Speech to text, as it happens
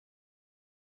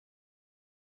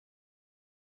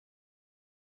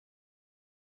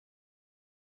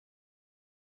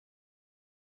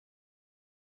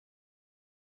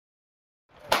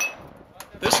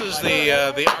is the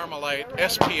ArmaLite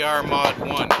SPR Mod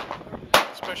 1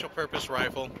 special purpose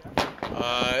rifle.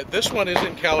 This one is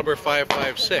in caliber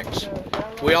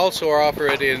 5.56. We also offer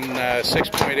it in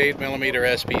 6.8 millimeter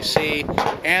SBC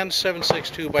and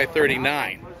 7.62 by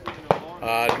 39.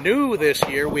 New this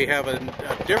year, we have a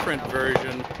different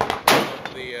version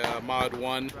of the Mod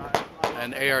 1,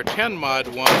 an AR-10 Mod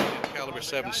 1 in caliber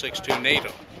 7.62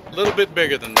 NATO. A little bit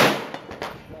bigger than that.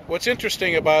 What's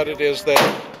interesting about it is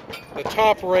that the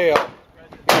top rail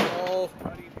is all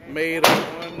made of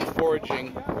one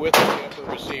forging with the upper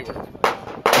receiver.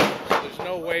 So there's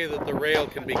no way that the rail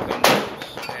can become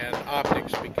loose and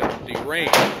optics become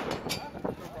deranged.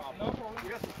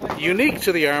 Unique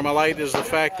to the ArmaLite is the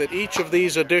fact that each of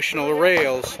these additional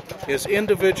rails is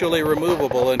individually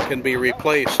removable and can be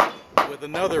replaced with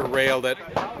another rail that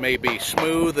may be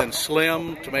smooth and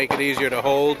slim to make it easier to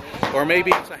hold, or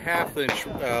maybe it's a half-inch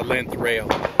length rail.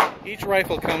 Each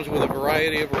rifle comes with a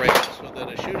variety of rails so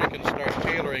that a shooter can start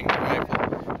tailoring the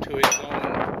rifle to his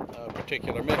own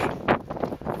particular mission.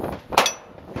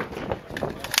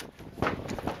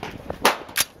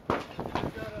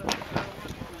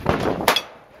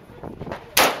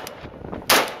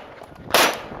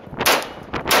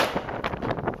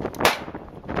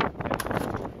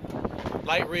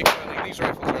 Light recoiling, these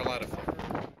rifles are a lot